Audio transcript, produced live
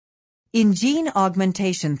In gene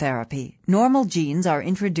augmentation therapy, normal genes are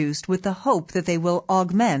introduced with the hope that they will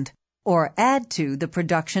augment or add to the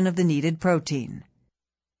production of the needed protein.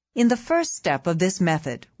 In the first step of this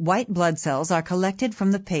method, white blood cells are collected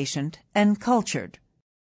from the patient and cultured.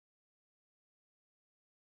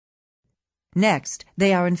 Next,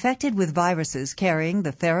 they are infected with viruses carrying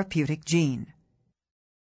the therapeutic gene.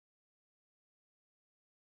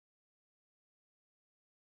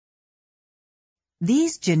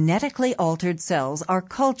 These genetically altered cells are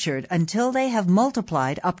cultured until they have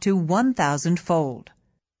multiplied up to 1,000-fold.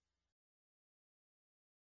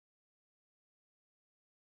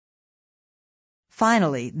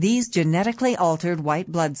 Finally, these genetically altered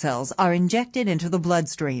white blood cells are injected into the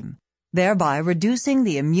bloodstream, thereby reducing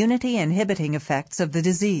the immunity-inhibiting effects of the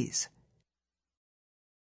disease.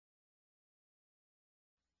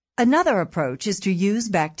 Another approach is to use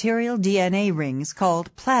bacterial DNA rings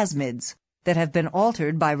called plasmids that have been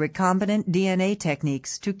altered by recombinant DNA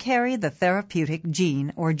techniques to carry the therapeutic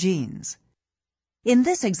gene or genes. In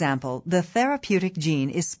this example, the therapeutic gene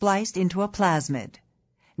is spliced into a plasmid.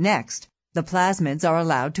 Next, the plasmids are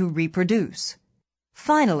allowed to reproduce.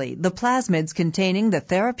 Finally, the plasmids containing the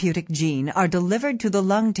therapeutic gene are delivered to the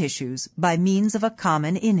lung tissues by means of a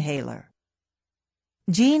common inhaler.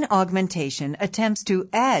 Gene augmentation attempts to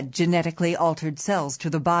add genetically altered cells to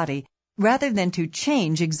the body rather than to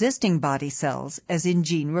change existing body cells as in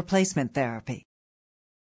gene replacement therapy.